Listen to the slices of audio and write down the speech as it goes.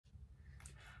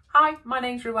Hi, my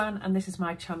name's Ruan and this is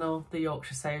my channel, The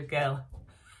Yorkshire Sale Girl.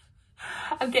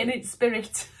 I'm getting in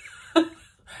spirit.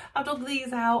 I've done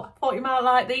these out. Thought you might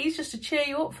like these just to cheer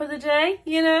you up for the day,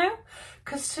 you know?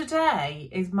 Because today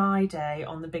is my day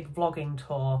on the big vlogging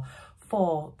tour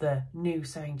for the new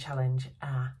sewing challenge,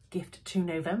 Gift to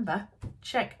November.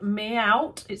 Check me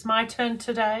out. It's my turn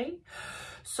today.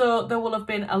 So there will have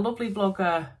been a lovely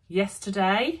vlogger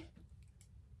yesterday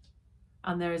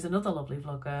and there is another lovely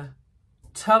vlogger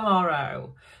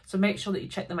tomorrow, so make sure that you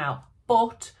check them out.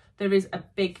 But there is a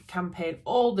big campaign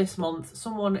all this month.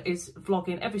 Someone is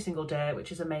vlogging every single day,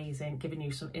 which is amazing, giving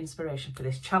you some inspiration for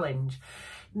this challenge.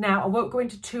 Now, I won't go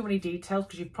into too many details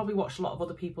because you've probably watched a lot of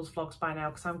other people's vlogs by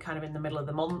now because I'm kind of in the middle of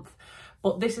the month.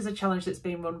 But this is a challenge that's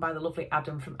being run by the lovely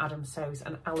Adam from Adam Sews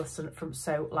and Alison from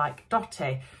Sew Like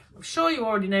Dotty. I'm sure you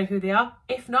already know who they are.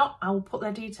 If not, I will put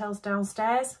their details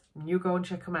downstairs and you go and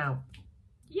check them out.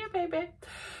 Yeah, baby.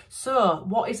 So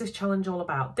what is this challenge all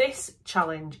about? This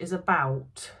challenge is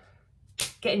about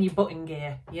getting your butt in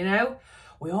gear, you know?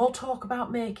 We all talk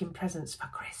about making presents for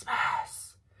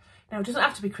Christmas. Now, it doesn't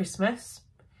have to be Christmas.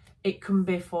 It can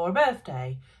be for a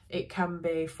birthday. It can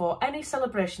be for any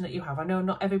celebration that you have. I know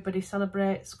not everybody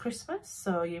celebrates Christmas,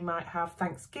 so you might have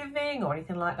Thanksgiving or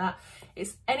anything like that.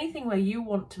 It's anything where you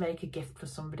want to make a gift for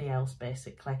somebody else,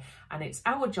 basically. And it's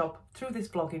our job through this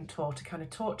vlogging tour to kind of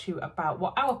talk to you about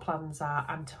what our plans are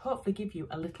and to hopefully give you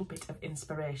a little bit of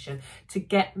inspiration to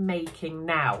get making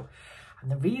now. And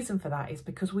the reason for that is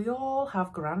because we all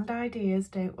have grand ideas,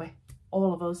 don't we?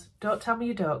 All of us. Don't tell me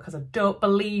you don't, because I don't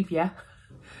believe you.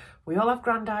 We all have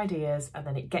grand ideas and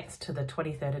then it gets to the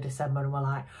 23rd of December and we're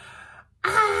like,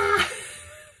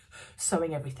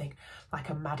 sewing everything like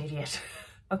a mad idiot.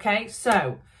 Okay,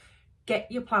 so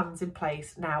get your plans in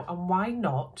place now, and why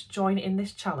not join in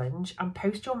this challenge and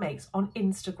post your makes on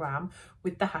Instagram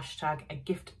with the hashtag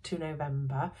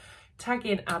 #GiftToNovember. Tag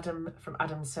in Adam from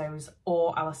Adam Sews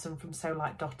or Alison from Sew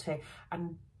Like Dotty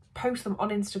and post them on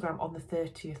Instagram on the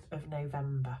 30th of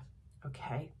November.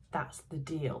 Okay, that's the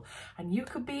deal. And you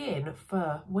could be in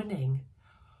for winning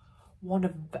one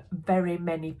of very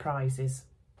many prizes.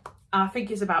 I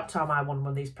think it's about time I won one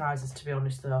of these prizes, to be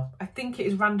honest though. I think it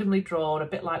is randomly drawn, a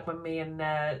bit like when me and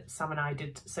Sam and I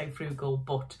did So Frugal,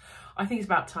 but I think it's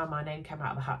about time my name came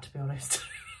out of the hat, to be honest.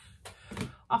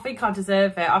 I think I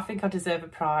deserve it. I think I deserve a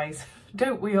prize.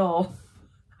 Don't we all?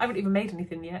 I haven't even made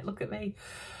anything yet, look at me.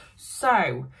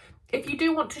 So, if you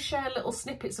do want to share little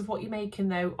snippets of what you're making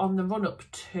though on the run up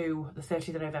to the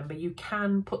 30th of November, you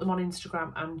can put them on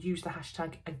Instagram and use the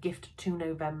hashtag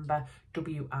 #GiftToNovember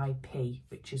WIP,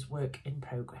 which is work in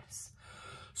progress.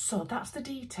 So that's the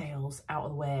details out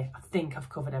of the way. I think I've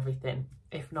covered everything.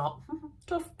 If not,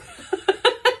 tough.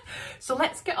 So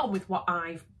let's get on with what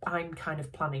I'm kind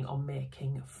of planning on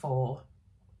making for,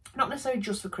 not necessarily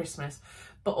just for Christmas,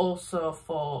 but also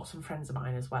for some friends of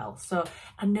mine as well. So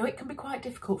I know it can be quite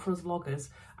difficult for us vloggers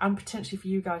and potentially for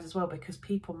you guys as well, because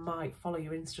people might follow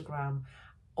your Instagram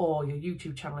or your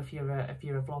YouTube channel if you're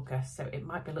a vlogger. So it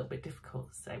might be a little bit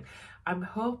difficult. So I'm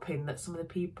hoping that some of the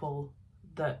people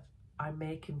that I'm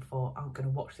making for aren't going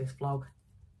to watch this vlog.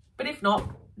 But if not,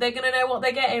 they're going to know what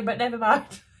they're getting, but never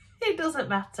mind. It doesn't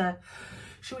matter.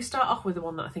 Should we start off with the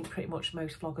one that I think pretty much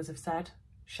most vloggers have said?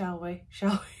 Shall we?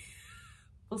 Shall we?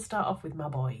 We'll start off with my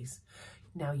boys.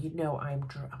 Now, you know I'm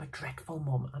a dreadful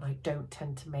mum and I don't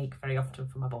tend to make very often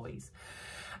for my boys.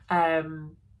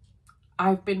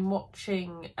 I've been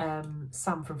watching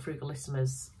Sam from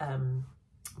Frugalisma's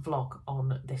vlog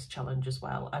on this challenge as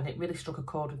well, and it really struck a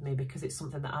chord with me because it's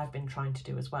something that I've been trying to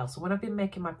do as well. So when I've been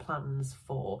making my plans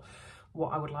for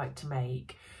what I would like to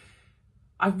make,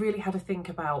 I've really had to think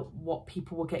about what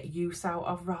people will get use out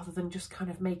of rather than just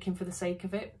kind of making for the sake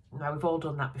of it. Now, we've all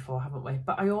done that before, haven't we?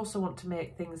 But I also want to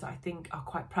make things that I think are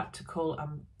quite practical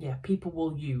and, yeah, people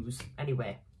will use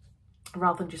anyway,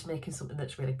 rather than just making something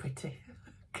that's really pretty.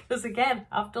 Because, again,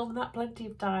 I've done that plenty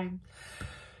of times.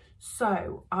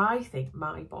 So I think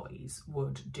my boys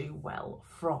would do well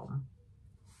from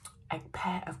a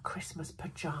pair of Christmas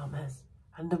pyjamas.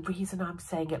 And the reason I'm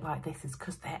saying it like this is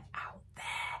because they're out there.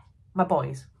 My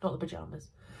boys, not the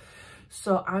pyjamas.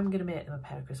 So I'm going to make them a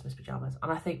pair of Christmas pyjamas.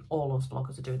 And I think all us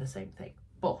vloggers are doing the same thing.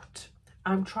 But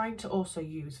I'm trying to also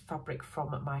use fabric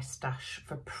from my stash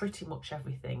for pretty much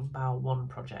everything bar one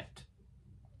project.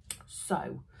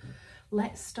 So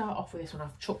let's start off with this one.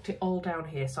 I've chucked it all down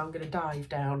here, so I'm going to dive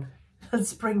down and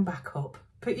spring back up.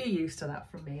 But you're used to that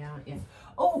from me, aren't you?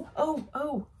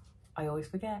 Oh, I always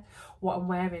forget what I'm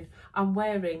wearing. I'm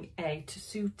wearing a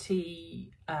Tessuti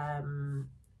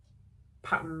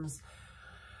Patterns,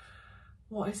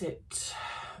 what is it?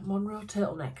 Monroe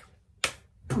turtleneck.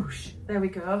 Push, there we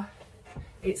go.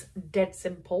 It's dead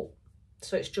simple.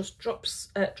 So it's just drop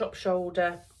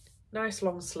shoulder, nice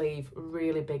long sleeve,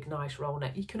 really big, nice roll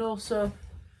neck. You can also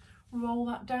roll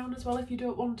that down as well if you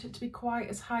don't want it to be quite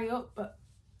as high up, but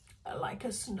I like a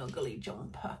snuggly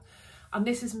jumper. And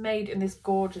this is made in this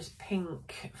gorgeous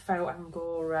pink faux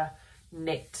Angora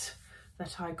knit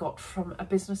that I got from a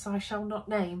business I shall not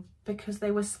name because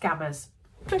they were scammers.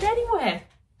 But anyway,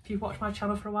 if you've watched my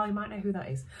channel for a while, you might know who that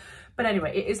is. But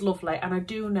anyway, it is lovely. And I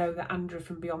do know that Andrea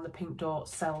from Beyond the Pink Door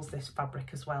sells this fabric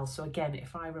as well. So again,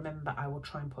 if I remember, I will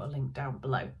try and put a link down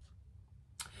below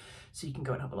so you can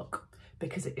go and have a look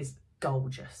because it is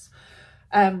gorgeous.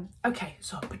 Okay,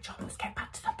 so pyjamas, get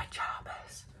back to the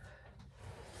pyjamas.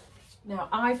 Now,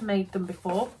 I've made them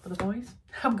before for the boys.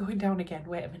 I'm going down again,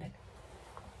 wait a minute.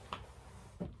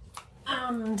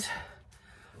 And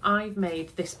I've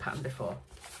made this pattern before.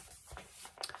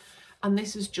 And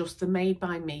this is just the Made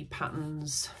by Me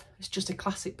patterns. It's just a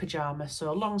classic pyjama,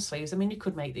 so long sleeves. I mean, you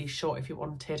could make these short if you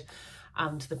wanted,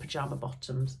 and the pyjama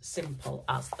bottoms, simple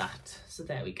as that. So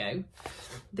there we go.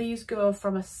 These go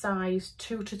from a size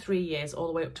 2 to 3 years all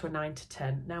the way up to a 9 to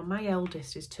 10. Now, my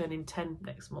eldest is turning 10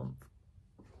 next month.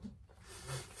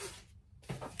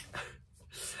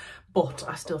 But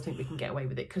I still think we can get away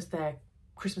with it because they're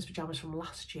Christmas pyjamas from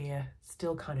last year,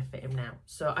 still kind of fit him now.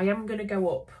 So I am going to go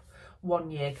up 1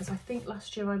 year because I think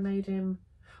last year I made him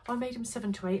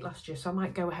 7 to 8 last year, so I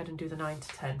might go ahead and do the 9 to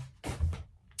 10.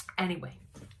 Anyway,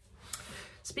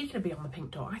 speaking of Beyond the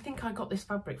Pink Door, I think I got this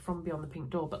fabric from Beyond the Pink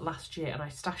Door, but last year, and I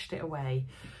stashed it away,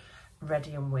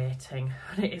 ready and waiting,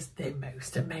 and it is the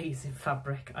most amazing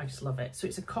fabric. I just love it. So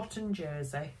it's a cotton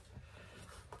jersey,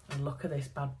 and look at this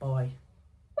bad boy.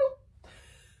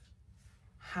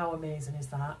 How amazing is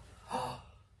that? Oh,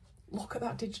 look at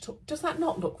that digital. Does that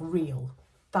not look real?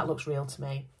 That looks real to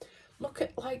me. Look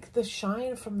at like the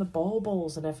shine from the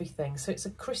baubles and everything. So it's a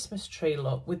Christmas tree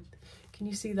look with, can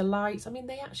you see the lights? I mean,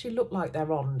 they actually look like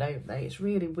they're on, don't they? It's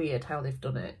really weird how they've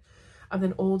done it. And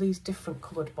then all these different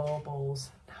coloured baubles.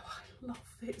 Now I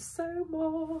love it so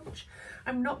much.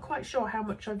 I'm not quite sure how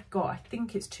much I've got. I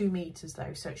think it's 2 meters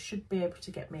though. So it should be able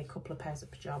to get me a couple of pairs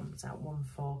of pyjamas out. One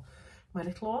for my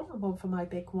little one and one for my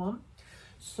big one.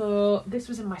 So this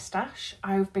was in my stash.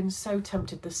 I've been so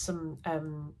tempted. There's some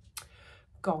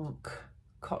gonk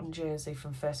cotton jersey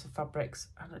from First for Fabrics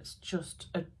and it's just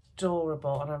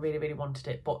adorable and I really, really wanted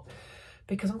it. But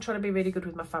because I'm trying to be really good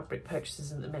with my fabric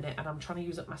purchases at the minute and I'm trying to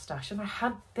use up my stash, and I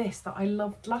had this that I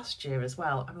loved last year as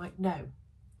well. I'm like, no,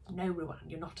 Ruan,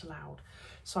 you're not allowed.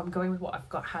 So I'm going with what I've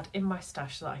got had in my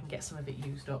stash so that I can get some of it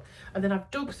used up. And then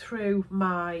I've dug through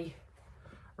my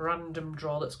random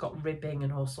drawer that's got ribbing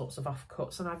and all sorts of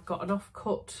offcuts, and I've got an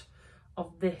offcut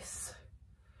of this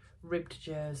ribbed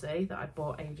jersey that I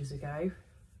bought ages ago.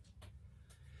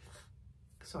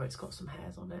 Sorry, it's got some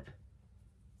hairs on it.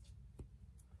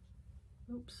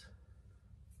 Oops.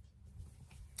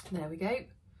 There we go.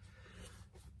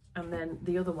 And then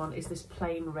the other one is this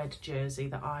plain red jersey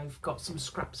that I've got some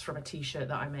scraps from a t-shirt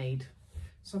that I made.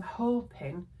 So I'm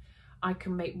hoping I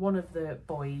can make one of the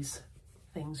boys'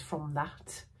 things from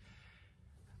that.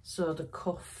 So the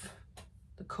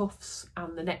cuffs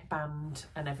and the neckband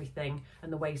and everything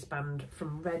and the waistband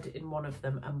from red in one of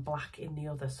them and black in the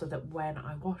other, so that when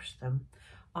I wash them,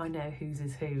 I know whose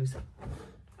is whose.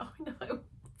 I know,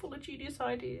 full of genius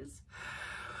ideas.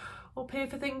 Up here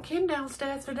for thinking,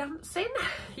 downstairs for dancing,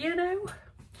 you know.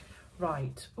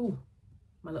 Right, oh,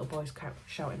 my little boy's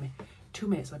shouting me. 2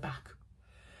 minutes, we're back.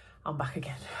 I'm back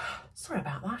again. Sorry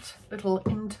about that little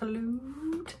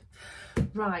interlude.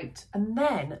 Right, and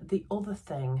then the other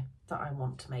thing that I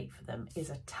want to make for them is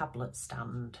a tablet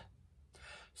stand.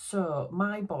 So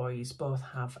my boys both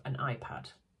have an iPad,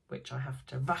 which I have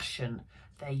to ration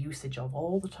their usage of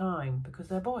all the time because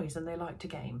they're boys and they like to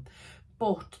game.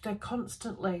 But they're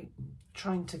constantly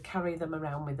trying to carry them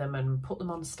around with them and put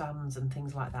them on stands and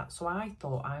things like that. So I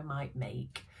thought I might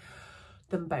make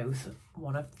them both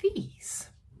one of these.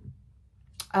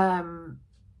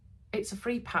 It's a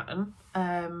free pattern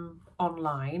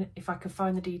online. If I can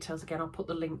find the details again, I'll put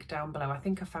the link down below. I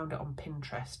think I found it on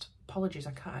Pinterest. Apologies,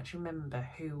 I can't actually remember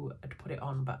who had put it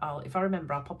on, but if I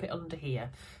remember, I'll pop it under here,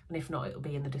 and if not, it'll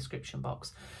be in the description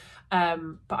box.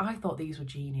 But I thought these were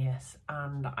genius,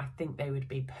 and I think they would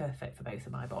be perfect for both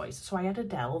of my boys. So I had a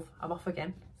delve. I'm off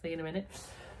again. See you in a minute.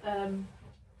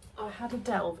 I had a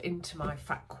delve into my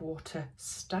fat quarter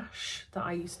stash that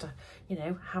I used to, you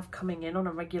know, have coming in on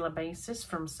a regular basis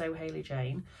from So Hayley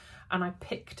Jane, and I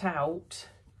picked out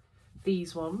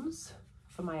these ones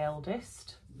for my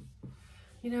eldest,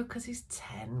 you know, because he's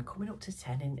 10, coming up to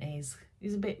 10, and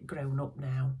he's a bit grown up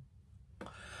now.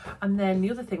 And then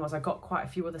the other thing was I got quite a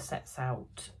few other sets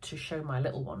out to show my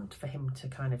little one for him to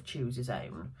kind of choose his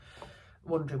own,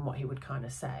 wondering what he would kind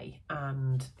of say.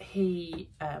 And he,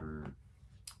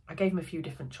 I gave him a few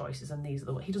different choices, and these are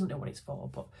the ones, he doesn't know what it's for,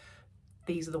 but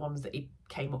these are the ones that he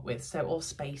came up with. So all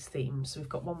space themes. So we've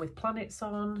got one with planets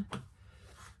on,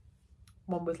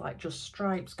 one with like just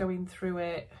stripes going through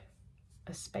it,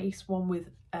 a space one with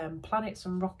planets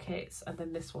and rockets, and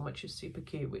then this one which is super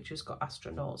cute, which has got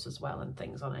astronauts as well and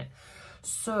things on it.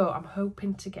 So I'm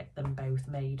hoping to get them both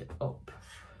made up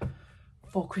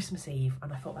for Christmas Eve,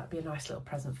 and I thought that'd be a nice little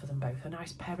present for them both. A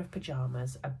nice pair of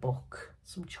pyjamas, a book,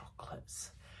 some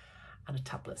chocolates, and a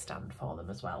tablet stand for them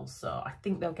as well. So I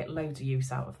think they'll get loads of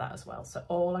use out of that as well. So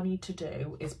all I need to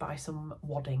do is buy some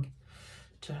wadding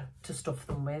to stuff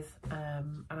them with,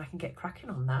 and I can get cracking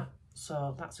on that.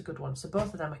 So that's a good one. So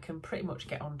both of them I can pretty much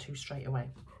get onto straight away.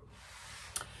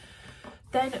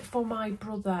 Then for my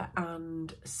brother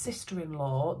and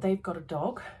sister-in-law, they've got a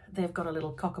dog. They've got a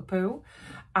little cockapoo,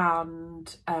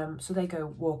 and so they go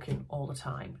walking all the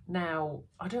time. Now,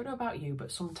 I don't know about you,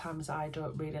 but sometimes I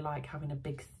don't really like having a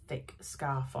big, thick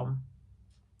scarf on.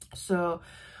 So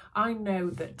I know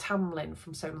that Tamlin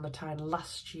from Sewn on the Tyne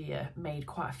last year made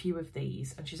quite a few of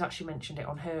these, and she's actually mentioned it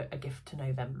on her A Gift to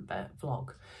November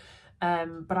vlog.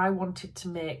 But I wanted to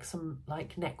make some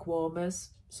like neck warmers,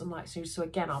 some like, so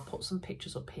again, I'll put some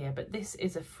pictures up here, but this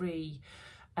is a free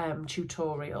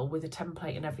tutorial with a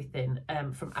template and everything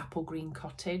from Apple Green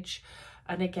Cottage.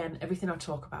 And again, everything I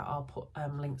talk about, I'll put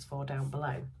links for down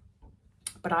below.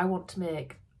 But I want to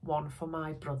make one for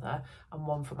my brother and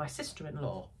one for my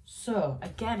sister-in-law. So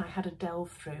again, I had to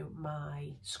delve through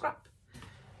my scrap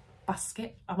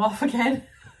basket. I'm off again.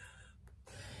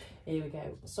 Here we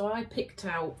go. So I picked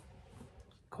out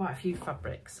quite a few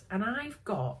fabrics, and I've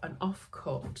got an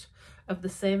offcut of the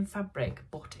same fabric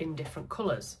but in different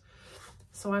colours.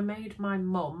 So I made my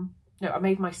mum, no, I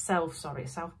made myself, sorry, a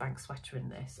South Bank sweater in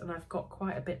this, and I've got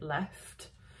quite a bit left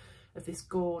of this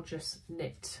gorgeous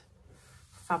knit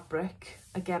fabric.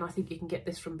 Again, I think you can get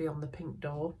this from Beyond the Pink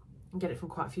Door and get it from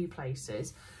quite a few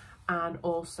places, and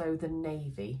also the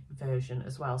navy version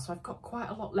as well. So I've got quite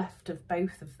a lot left of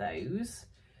both of those.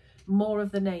 More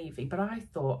of the navy, but I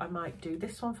thought I might do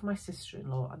this one for my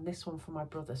sister-in-law and this one for my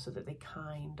brother so that they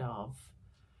kind of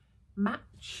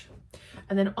match.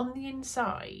 And then on the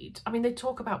inside, I mean, they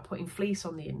talk about putting fleece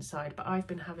on the inside, but I've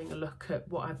been having a look at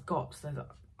what I've got so that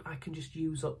I can just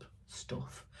use up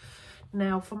stuff.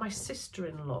 Now for my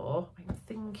sister-in-law, I'm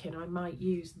thinking I might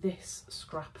use this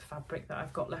scrap fabric that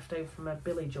I've got left over from a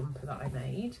billy jumper that I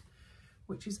made,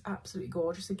 which is absolutely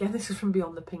gorgeous. Again, this is from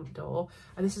Beyond the Pink Door,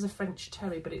 and this is a French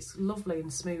terry, but it's lovely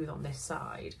and smooth on this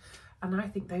side. And I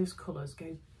think those colours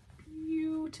go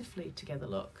beautifully together,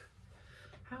 look.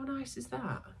 How nice is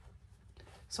that?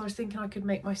 So I was thinking I could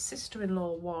make my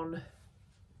sister-in-law one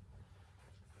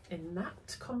in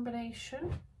that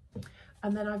combination.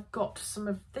 And then I've got some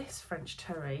of this French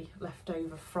terry left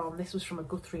over from, this was from a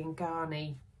Guthrie and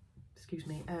Garney, excuse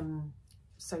me,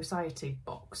 Society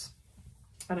box.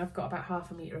 And I've got about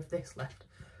 ½ metre of this left,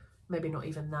 maybe not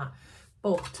even that.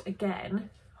 But again,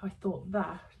 I thought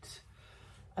that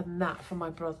and that for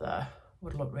my brother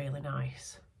would look really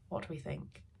nice. What do we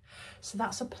think? So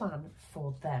that's a plan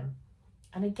for them.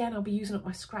 And again, I'll be using up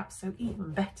my scraps, so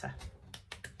even better.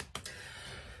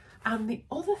 And the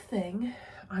other thing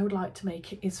I would like to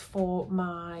make is for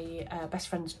my best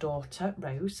friend's daughter,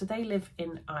 Rose. So they live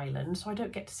in Ireland, so I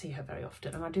don't get to see her very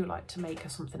often, and I do like to make her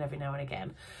something every now and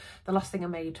again. The last thing I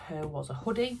made her was a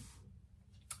hoodie,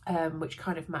 which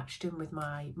kind of matched in with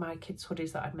my kids'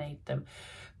 hoodies that I'd made them.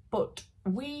 But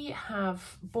we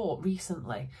have bought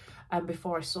recently,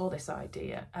 before I saw this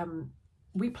idea,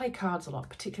 we play cards a lot,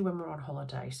 particularly when we're on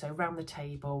holiday. So around the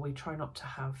table, we try not to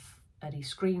have any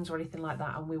screens or anything like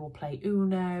that, and we will play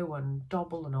Uno and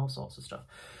Dobble and all sorts of stuff.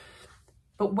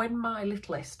 But when my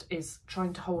littlest is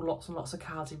trying to hold lots and lots of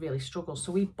cards, he really struggles.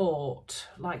 So we bought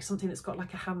like something that's got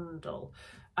like a handle,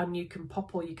 and you can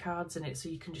pop all your cards in it, so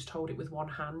you can just hold it with one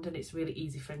hand, and it's really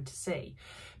easy for him to see.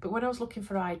 But when I was looking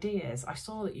for ideas, I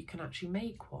saw that you can actually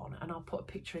make one, and I'll put a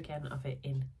picture again of it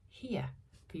in here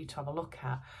for you to have a look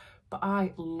at. But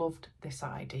I loved this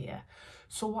idea.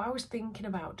 So what I was thinking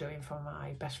about doing for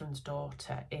my best friend's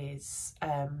daughter is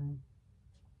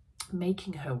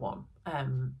making her one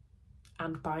and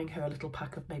buying her a little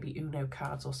pack of maybe Uno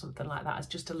cards or something like that as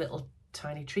just a little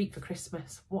tiny treat for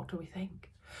Christmas. What do we think?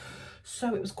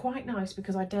 So it was quite nice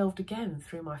because I delved again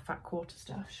through my fat quarter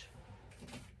stash.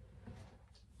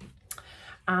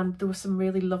 And there were some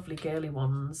really lovely girly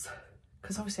ones,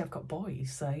 because obviously I've got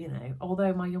boys, so, you know,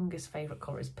 although my youngest favourite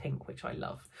colour is pink, which I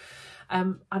love.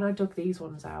 And I dug these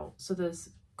ones out. So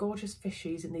there's gorgeous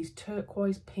fishies in these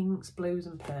turquoise pinks, blues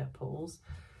and purples.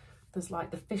 There's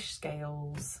like the fish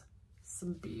scales,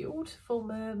 some beautiful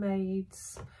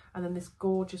mermaids, and then this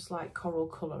gorgeous like coral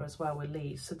colour as well with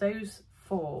leaves. So those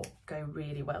 4 go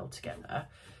really well together.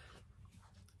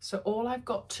 So all I've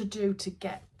got to do to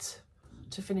get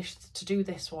to finish to do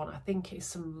this one, I think, is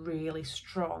some really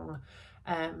strong,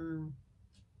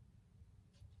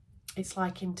 it's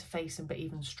like interfacing but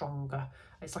even stronger.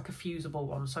 It's like a fusible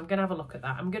one, so I'm gonna have a look at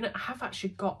that. I have actually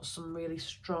got some really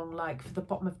strong, like for the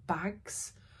bottom of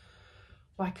bags,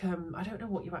 like I don't know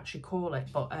what you actually call it,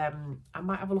 but I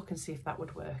might have a look and see if that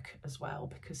would work as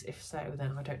well, because if so,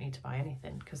 then I don't need to buy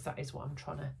anything, because that is what I'm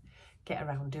trying to get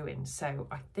around doing. So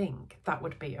I think that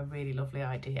would be a really lovely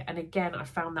idea. And again, I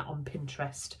found that on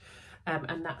Pinterest,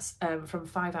 and that's from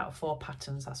 5 out of 4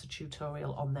 patterns. That's a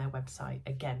tutorial on their website.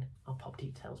 Again, I'll pop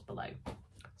details below.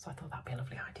 So I thought that'd be a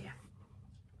lovely idea.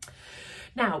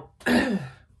 Now,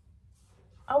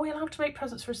 are we allowed to make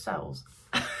presents for ourselves?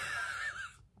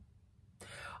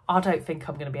 I don't think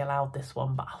I'm going to be allowed this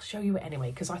one, but I'll show you it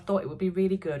anyway, because I thought it would be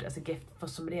really good as a gift for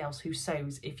somebody else who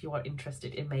sews, if you are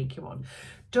interested in making one.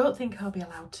 Don't think I'll be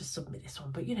allowed to submit this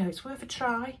one, but you know, it's worth a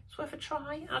try. It's worth a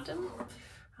try, Adam,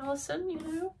 Alison, you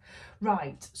know.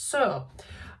 Right, so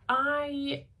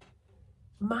my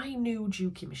new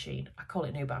Juki machine, I call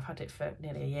it new, but I've had it for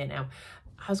nearly a year now,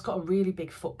 has got a really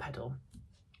big foot pedal.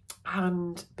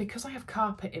 And because I have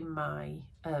carpet in my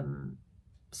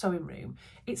sewing room,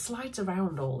 it slides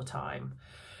around all the time.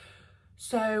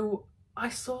 So I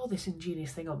saw this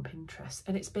ingenious thing on Pinterest,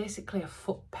 and it's basically a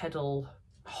foot pedal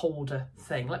holder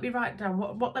thing. Let me write down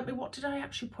what did I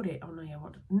actually put it on here?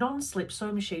 Non-slip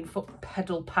sewing machine foot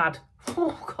pedal pad.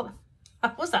 Oh god,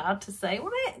 that was hard to say,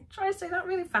 wasn't it? Try to say that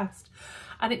really fast.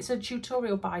 And it's a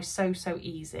tutorial by So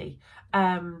Easy.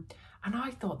 And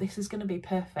I thought this is going to be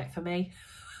perfect for me.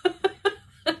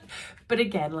 But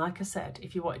again, like I said,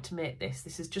 if you wanted to make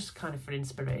this is just kind of for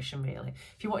inspiration, really.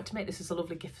 If you wanted to make this as a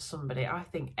lovely gift for somebody, I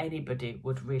think anybody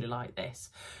would really like this.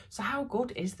 So how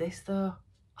good is this though?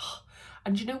 Oh,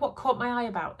 and you know what caught my eye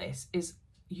about this is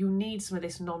you need some of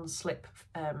this non-slip,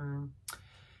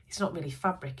 it's not really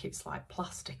fabric, it's like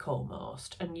plastic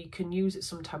almost, and you can use it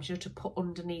sometimes, you know, to put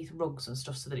underneath rugs and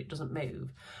stuff so that it doesn't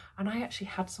move. And I actually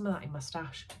had some of that in my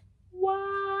stash.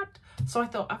 What? So I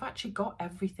thought, I've actually got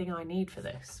everything I need for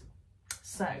this.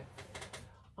 So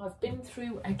I've been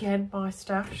through again my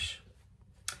stash,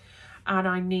 and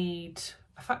I need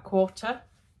a fat quarter,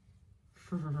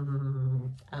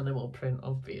 animal print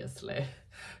obviously,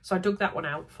 so I dug that one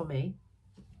out for me.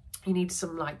 You need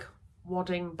some like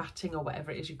wadding, batting, or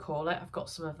whatever it is you call it. I've got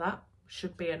some of that,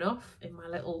 should be enough in my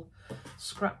little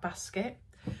scrap basket.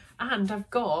 And I've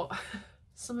got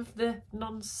some of the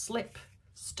non-slip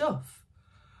stuff.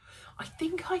 I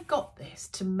think I got this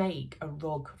to make a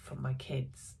rug for my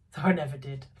kids, though I never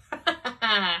did.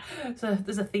 So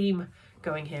there's a theme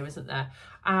going here, isn't there?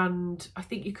 And I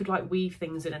think you could like weave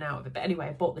things in and out of it. But anyway,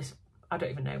 I bought this, I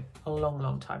don't even know, a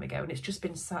long time ago, and it's just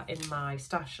been sat in my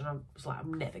stash, and I was like,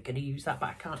 I'm never going to use that, but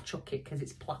I can't chuck it because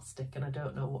it's plastic and I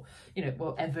don't know what, you know,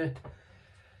 will ever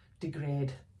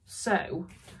degrade. So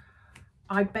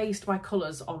I based my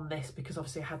colours on this because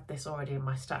obviously I had this already in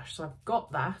my stash. So I've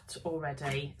got that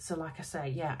already. So like I say,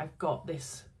 yeah, I've got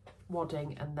this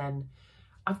wadding, and then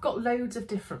I've got loads of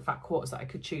different fat quarters that I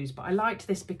could choose, but I liked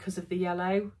this because of the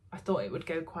yellow. I thought it would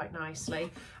go quite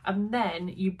nicely. And then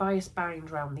you bias bind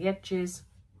around the edges.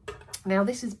 Now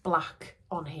this is black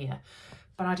on here,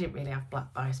 but I didn't really have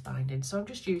black bias binding, so I'm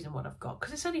just using what I've got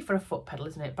because it's only for a foot pedal,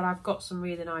 isn't it? But I've got some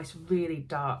really nice, really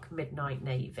dark midnight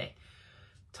navy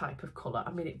type of colour.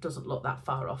 I mean, it doesn't look that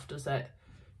far off, does it,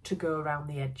 to go around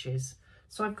the edges?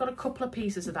 So I've got a couple of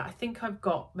pieces of that. I think I've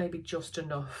got maybe just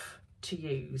enough to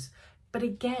use. But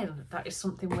again, that is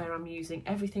something where I'm using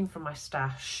everything from my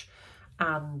stash,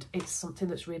 and it's something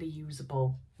that's really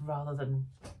usable rather than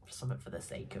something for the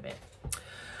sake of it.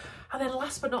 And then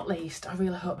last but not least, I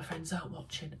really hope my friends aren't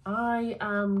watching, I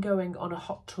am going on a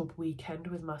hot tub weekend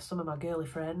with some of my girly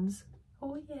friends.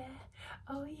 Oh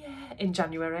yeah, in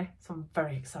January, so I'm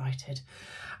very excited.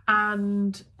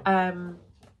 And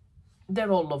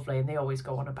they're all lovely, and they always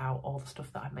go on about all the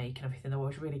stuff that I make and everything. They're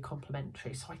always really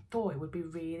complimentary, so I thought it would be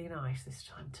really nice this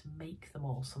time to make them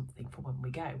all something for when we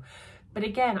go. But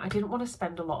again, I didn't want to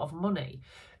spend a lot of money,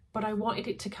 but I wanted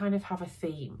it to kind of have a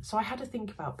theme. So I had to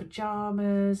think about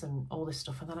pyjamas and all this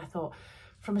stuff, and then I thought,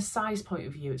 from a size point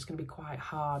of view, it's going to be quite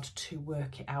hard to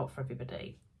work it out for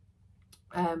everybody.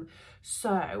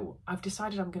 So I've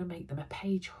decided I'm going to make them a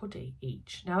Paige hoodie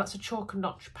each. Now that's a chalk and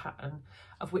notch pattern,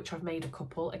 of which I've made a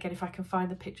couple. Again, if I can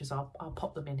find the pictures, I'll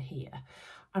pop them in here.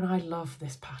 And I love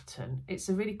this pattern. It's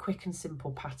a really quick and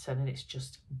simple pattern and it's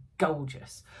just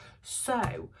gorgeous.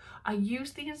 So I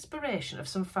used the inspiration of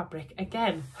some fabric.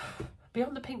 Again,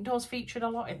 Beyond the Pink Doors featured a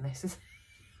lot in this,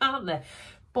 aren't they?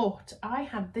 But I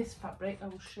had this fabric, I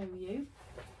will show you.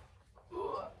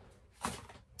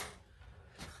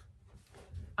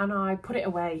 And I put it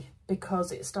away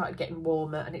because it started getting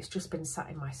warmer and it's just been sat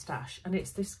in my stash. And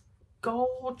it's this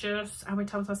gorgeous, how many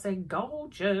times I say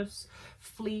gorgeous,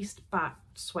 fleeced back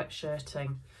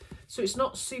sweatshirting. So it's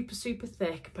not super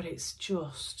thick, but it's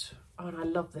just, oh, and I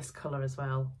love this colour as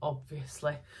well,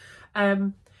 obviously.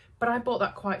 But I bought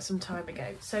that quite some time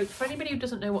ago. So for anybody who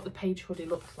doesn't know what the Paige hoodie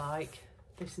looks like,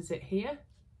 this is it here.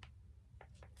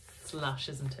 It's lush,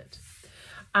 isn't it?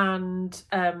 And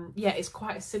yeah, it's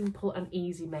quite a simple and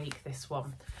easy make, this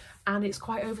one. And it's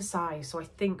quite oversized, so I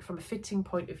think from a fitting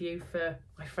point of view for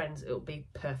my friends, it'll be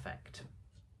perfect.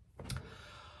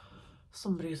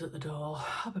 Somebody's at the door.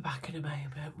 I'll be back in a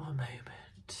moment. One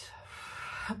moment.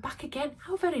 I'm back again.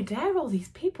 How very dare all these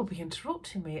people be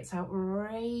interrupting me? It's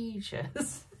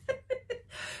outrageous.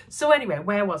 So anyway,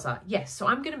 where was I? Yes, so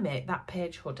I'm going to make that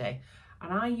Paige hoodie.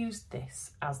 And I used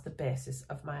this as the basis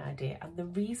of my idea. And the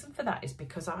reason for that is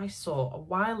because I saw a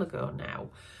while ago now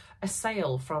a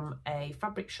sale from a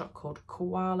fabric shop called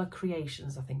Koala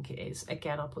Creations, I think it is.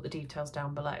 Again, I'll put the details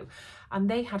down below. And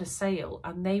they had a sale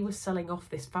and they were selling off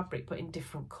this fabric, but in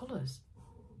different colours.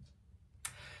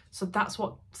 So that's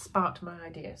what sparked my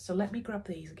idea. So let me grab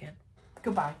these again.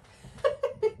 Goodbye.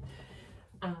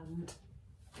 And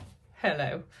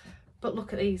hello. But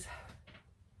look at these.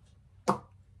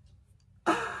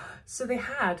 So they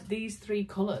had these 3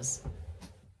 colours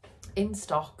in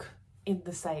stock in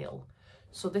the sale.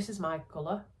 So this is my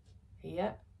colour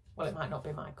here. Well, it might not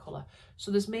be my colour.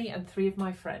 So there's me and 3 of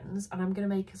my friends, and I'm going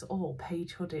to make us all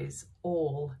Paige hoodies,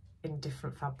 all in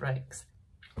different fabrics.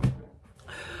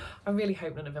 I really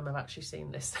hope none of them have actually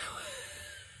seen this.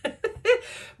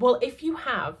 Well, if you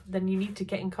have, then you need to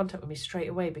get in contact with me straight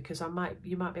away, because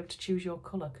you might be able to choose your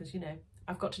colour, because, you know,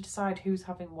 I've got to decide who's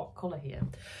having what colour here.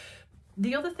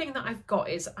 The other thing that I've got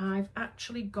is I've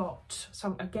actually got,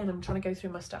 so again, I'm trying to go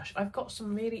through my stash. I've got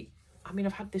some really, I mean,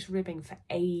 I've had this ribbing for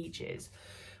ages,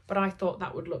 but I thought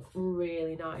that would look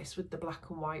really nice with the black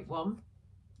and white one.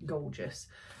 Gorgeous.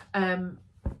 And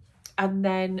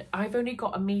then I've only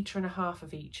got 1.5 meters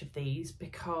of each of these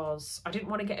because I didn't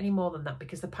want to get any more than that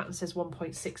because the pattern says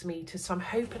 1.6 meters. So I'm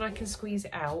hoping I can squeeze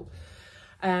it out.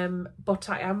 But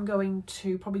I am going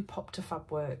to probably pop to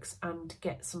Fabworks and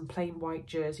get some plain white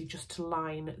jersey just to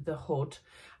line the hood,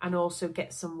 and also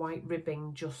get some white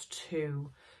ribbing just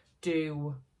to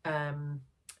do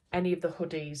any of the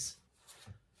hoodies,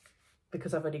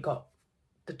 because I've only got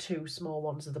the 2 small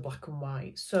ones of the black and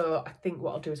white. So I think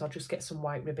what I'll do is I'll just get some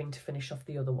white ribbing to finish off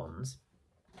the other ones.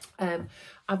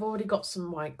 I've already got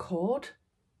some white cord.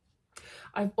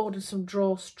 I've ordered some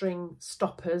drawstring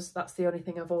stoppers. That's the only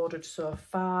thing I've ordered so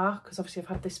far, because obviously I've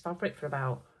had this fabric for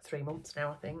about 3 months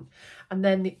now, I think. And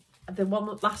then the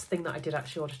last thing that I did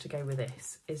actually order to go with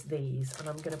this is these, and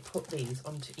I'm going to put these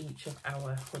onto each of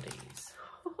our hoodies.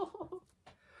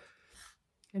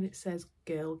 And it says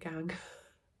Girl Gang.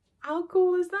 How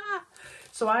cool is that?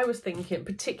 So I was thinking,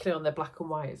 particularly on the black and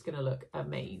white, it's going to look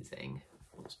amazing.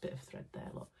 What's a bit of thread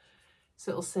there, look.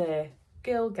 So it'll say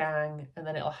Girl Gang, and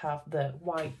then it'll have the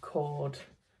white cord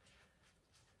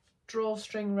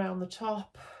drawstring around the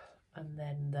top, and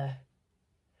then the...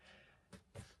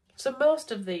 So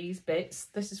most of these bits,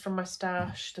 this is from my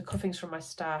stash, the cuffing's from my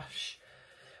stash,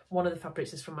 one of the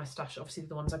fabrics is from my stash, obviously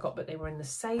the ones I got, but they were in the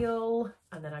sale,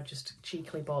 and then I just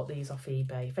cheekily bought these off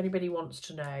eBay. If anybody wants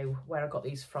to know where I got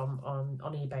these from on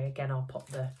eBay, again, I'll pop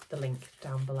the link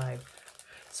down below.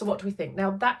 So what do we think?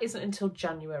 Now, that isn't until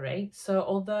January, so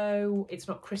although it's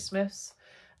not Christmas,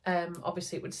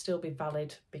 obviously it would still be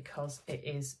valid because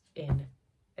it's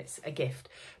a gift.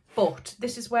 But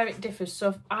this is where it differs. So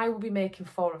if I will be making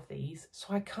 4 of these,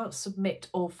 so I can't submit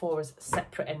all 4 as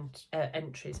separate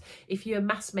entries. If you're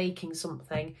mass making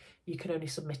something, you can only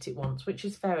submit it once, which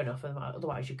is fair enough.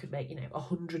 Otherwise you could make, you know,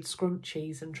 100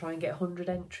 scrunchies and try and get 100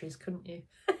 entries, couldn't you?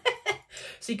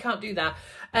 So you can't do that.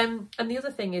 And the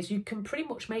other thing is you can pretty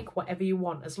much make whatever you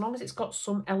want as long as it's got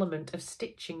some element of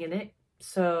stitching in it.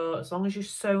 So as long as you've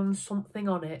sewn something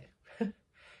on it,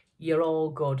 you're all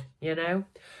good, you know?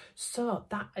 So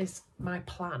that is my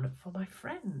plan for my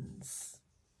friends.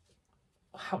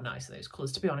 How nice are those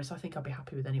colours? To be honest, I think I'll be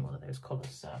happy with any one of those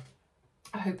colours. So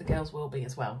I hope the girls will be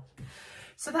as well.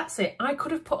 So that's it. I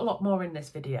could have put a lot more in this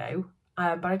video,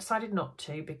 but I decided not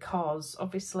to because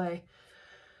obviously...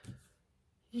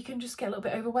 you can just get a little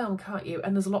bit overwhelmed, can't you?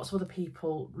 And there's lots of other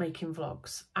people making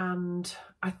vlogs. And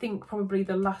I think probably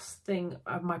the last thing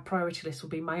on my priority list will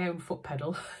be my own foot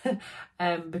pedal,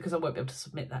 because I won't be able to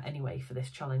submit that anyway for this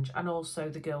challenge. And also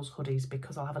the girls' hoodies,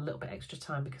 because I'll have a little bit extra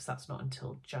time because that's not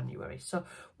until January. So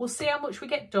we'll see how much we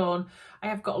get done. I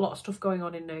have got a lot of stuff going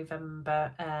on in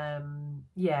November.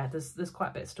 Yeah, there's quite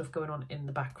a bit of stuff going on in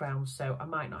the background, so I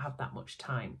might not have that much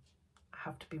time.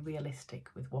 Have to be realistic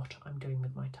with what I'm doing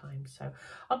with my time, so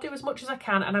I'll do as much as I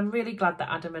can. And I'm really glad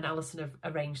that Adam and Alison have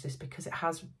arranged this, because it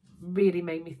has really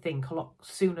made me think a lot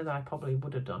sooner than I probably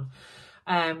would have done,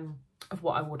 of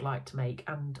what I would like to make,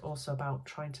 and also about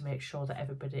trying to make sure that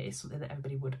everybody is something that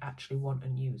everybody would actually want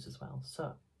and use as well.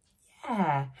 So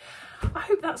yeah, I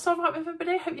hope that's all right with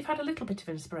everybody. I hope you've had a little bit of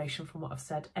inspiration from what I've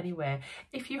said. Anyway,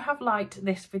 if you have liked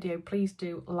this video, please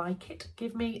do like it.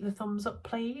 Give me the thumbs up,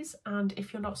 please. And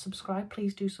if you're not subscribed,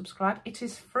 please do subscribe. It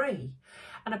is free.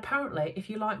 And apparently, if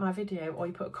you like my video or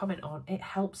you put a comment on, it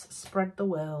helps spread the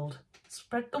world.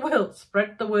 Spread the world.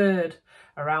 Spread the word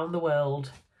around the world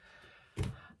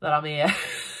that I'm here.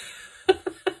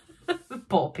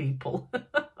 Poor people,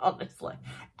 honestly.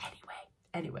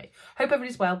 Anyway, hope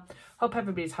everybody's well. Hope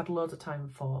everybody's had loads of time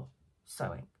for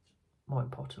sewing, more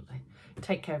importantly.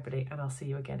 Take care, everybody, and I'll see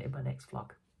you again in my next vlog.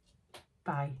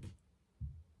 Bye.